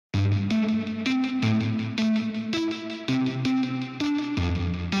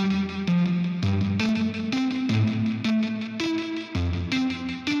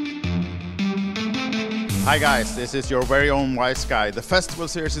Hi guys, this is your very own Wise Guy. The festival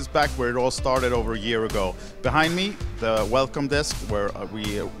series is back where it all started over a year ago. Behind me, the welcome desk where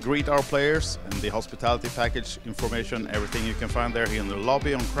we greet our players and the hospitality package information, everything you can find there here in the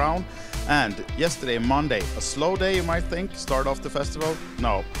lobby on Crown. And yesterday, Monday, a slow day you might think, start off the festival.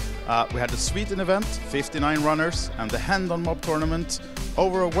 No, we had the Sweden event, 59 runners, and the hand-on mob tournament,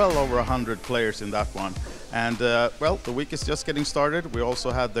 well over 100 players in that one. And well, the week is just getting started. We also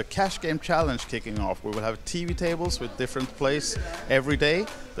had the cash game challenge kicking off. We will have TV tables with different plays every day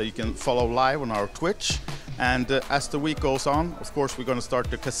that you can follow live on our Twitch. And as the week goes on, of course, we're going to start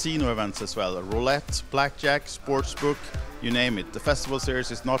the casino events as well. Roulette, blackjack, sportsbook, you name it. The festival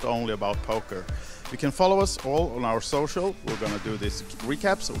series is not only about poker. You can follow us all on our social. We're going to do these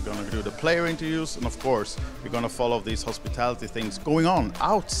recaps, we're going to do the player interviews, and of course, we're going to follow these hospitality things going on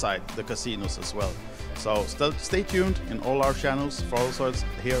outside the casinos as well. So stay tuned in all our channels. Follow us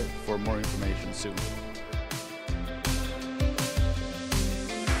here for more information soon.